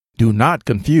Do not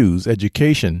confuse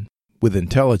education with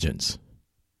intelligence.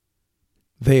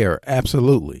 They are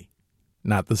absolutely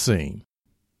not the same.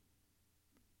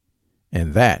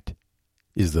 And that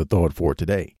is the thought for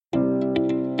today.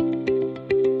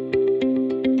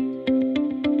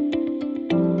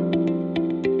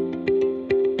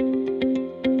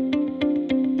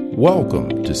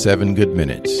 Welcome to 7 Good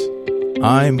Minutes.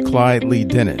 I'm Clyde Lee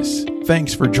Dennis.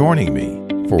 Thanks for joining me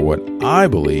for what I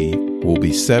believe will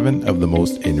be 7 of the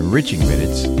most enriching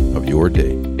minutes of your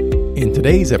day. In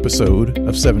today's episode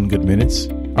of 7 Good Minutes,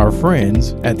 our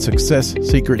friends at Success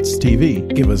Secrets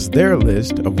TV give us their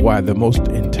list of why the most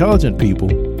intelligent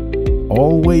people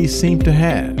always seem to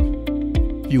have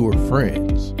fewer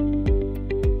friends.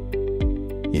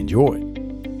 Enjoy.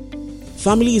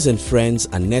 Families and friends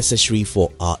are necessary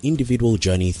for our individual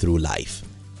journey through life.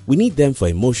 We need them for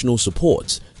emotional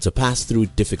support to pass through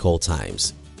difficult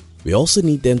times. We also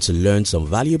need them to learn some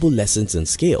valuable lessons and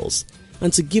skills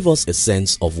and to give us a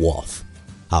sense of worth.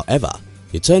 However,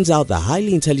 it turns out that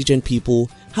highly intelligent people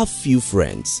have few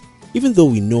friends, even though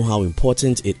we know how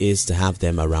important it is to have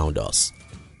them around us.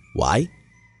 Why?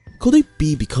 Could it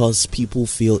be because people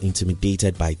feel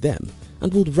intimidated by them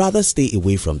and would rather stay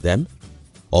away from them?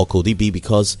 Or could it be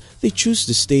because they choose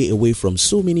to stay away from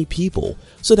so many people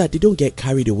so that they don't get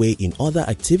carried away in other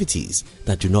activities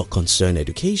that do not concern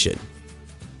education?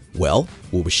 Well,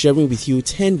 we'll be sharing with you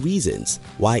 10 reasons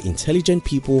why intelligent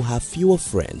people have fewer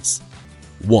friends.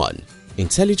 1.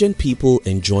 Intelligent people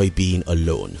enjoy being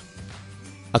alone.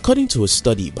 According to a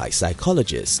study by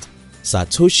psychologist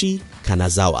Satoshi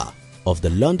Kanazawa of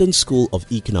the London School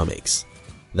of Economics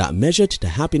that measured the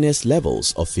happiness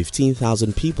levels of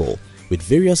 15,000 people with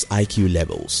various IQ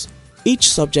levels. Each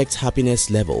subject's happiness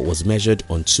level was measured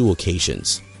on 2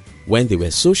 occasions, when they were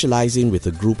socializing with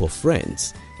a group of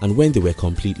friends and when they were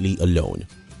completely alone.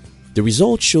 The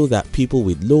results show that people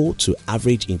with low to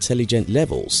average intelligence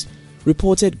levels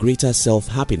reported greater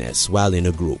self-happiness while in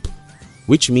a group,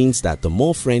 which means that the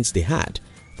more friends they had,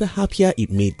 the happier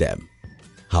it made them.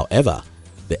 However,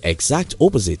 the exact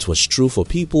opposite was true for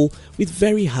people with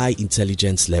very high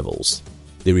intelligence levels.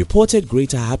 They reported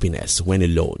greater happiness when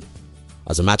alone.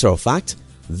 As a matter of fact,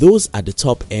 those at the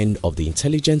top end of the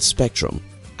intelligence spectrum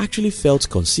actually felt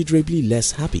considerably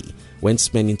less happy when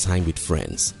spending time with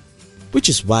friends, which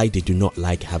is why they do not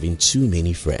like having too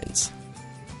many friends.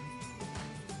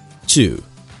 2.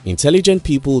 Intelligent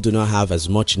people do not have as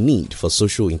much need for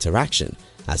social interaction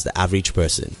as the average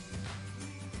person.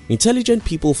 Intelligent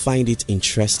people find it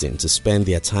interesting to spend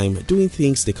their time doing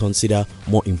things they consider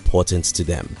more important to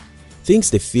them,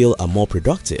 things they feel are more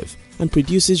productive and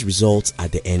produces results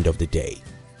at the end of the day.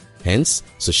 Hence,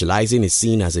 socializing is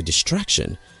seen as a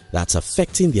distraction that's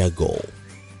affecting their goal.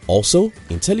 Also,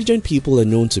 intelligent people are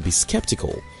known to be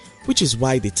skeptical, which is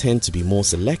why they tend to be more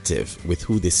selective with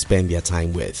who they spend their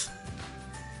time with.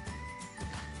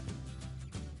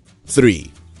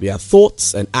 3. Their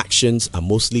thoughts and actions are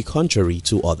mostly contrary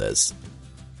to others.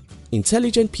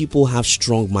 Intelligent people have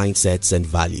strong mindsets and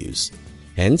values.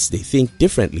 Hence, they think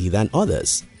differently than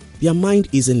others. Their mind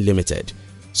isn't limited,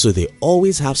 so they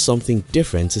always have something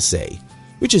different to say,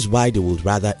 which is why they would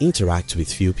rather interact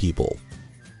with few people.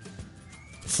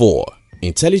 4.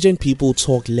 Intelligent people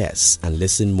talk less and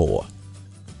listen more.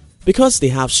 Because they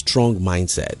have strong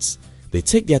mindsets, they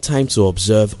take their time to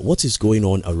observe what is going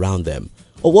on around them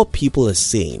or what people are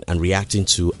saying and reacting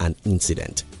to an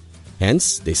incident.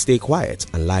 Hence, they stay quiet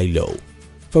and lie low.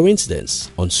 For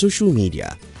instance, on social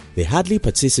media, they hardly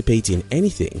participate in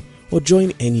anything or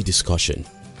join any discussion.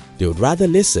 They would rather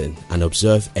listen and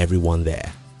observe everyone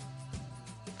there.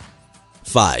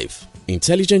 5.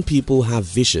 Intelligent people have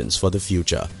visions for the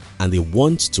future and they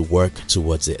want to work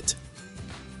towards it.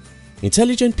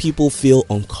 Intelligent people feel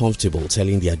uncomfortable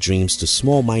telling their dreams to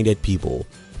small-minded people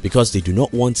because they do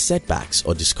not want setbacks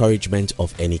or discouragement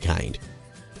of any kind.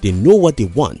 They know what they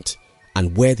want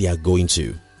and where they are going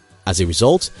to. As a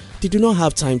result, they do not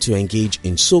have time to engage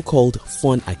in so-called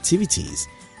fun activities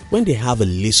when they have a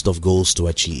list of goals to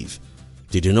achieve.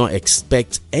 They do not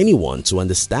expect anyone to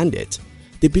understand it.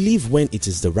 They believe when it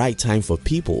is the right time for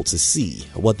people to see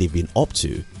what they've been up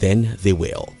to, then they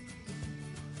will.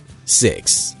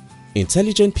 6.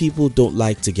 Intelligent people don't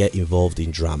like to get involved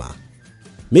in drama.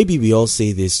 Maybe we all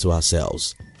say this to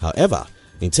ourselves. However,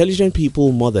 intelligent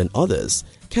people more than others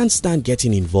can't stand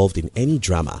getting involved in any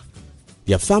drama.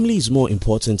 Their family is more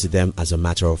important to them as a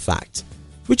matter of fact,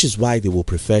 which is why they will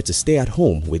prefer to stay at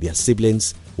home with their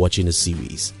siblings watching a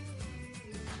series.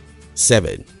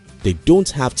 7. They don't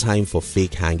have time for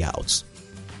fake hangouts.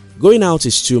 Going out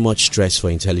is too much stress for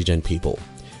intelligent people,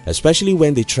 especially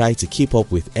when they try to keep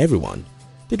up with everyone.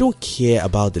 They don't care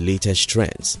about the latest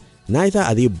trends neither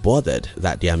are they bothered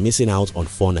that they are missing out on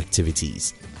fun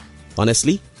activities.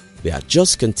 Honestly, they are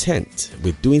just content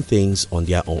with doing things on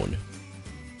their own.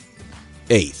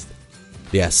 8th,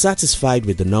 they are satisfied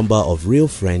with the number of real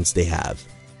friends they have.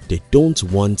 They don't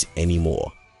want any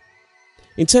more.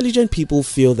 Intelligent people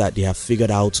feel that they have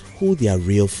figured out who their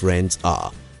real friends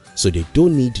are, so they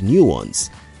don't need new ones.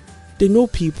 They know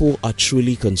people are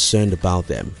truly concerned about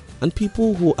them and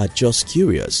people who are just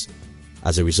curious.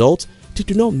 As a result, they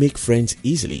do not make friends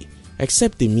easily,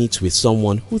 except they meet with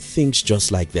someone who thinks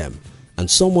just like them and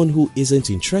someone who isn't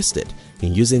interested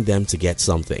in using them to get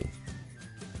something.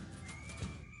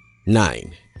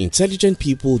 9. Intelligent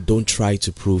people don't try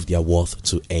to prove their worth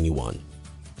to anyone.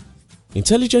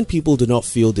 Intelligent people do not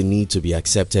feel the need to be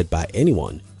accepted by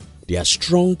anyone. They are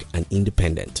strong and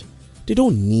independent. They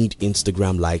don't need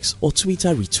Instagram likes or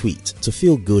Twitter retweet to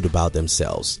feel good about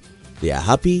themselves. They are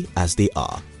happy as they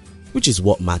are, which is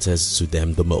what matters to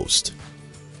them the most.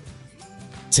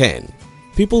 10.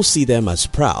 People see them as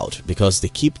proud because they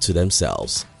keep to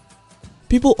themselves.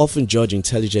 People often judge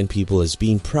intelligent people as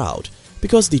being proud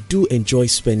because they do enjoy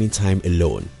spending time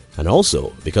alone, and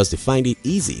also because they find it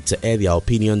easy to air their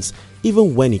opinions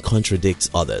even when it contradicts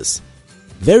others.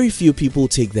 Very few people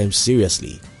take them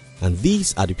seriously, and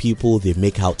these are the people they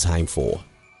make out time for.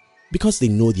 Because they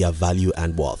know their value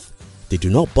and worth, they do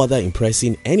not bother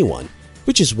impressing anyone,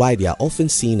 which is why they are often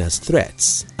seen as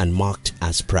threats and marked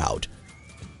as proud.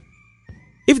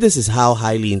 If this is how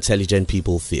highly intelligent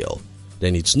people feel,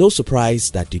 then it's no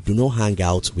surprise that they do not hang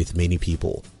out with many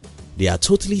people. They are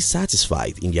totally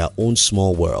satisfied in their own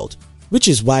small world, which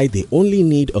is why they only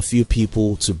need a few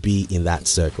people to be in that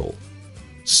circle.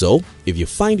 So, if you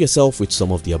find yourself with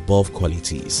some of the above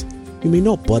qualities, you may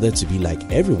not bother to be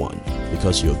like everyone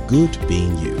because you're good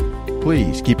being you.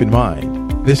 Please keep in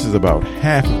mind, this is about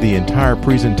half of the entire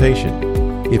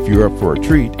presentation. If you're up for a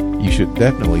treat, you should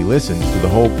definitely listen to the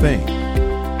whole thing.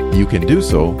 You can do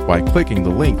so by clicking the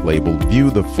link labeled View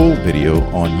the Full Video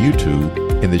on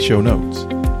YouTube in the show notes.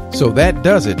 So that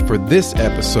does it for this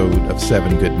episode of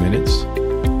 7 Good Minutes.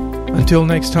 Until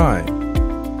next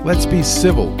time, let's be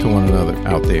civil to one another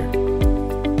out there.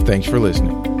 Thanks for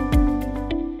listening.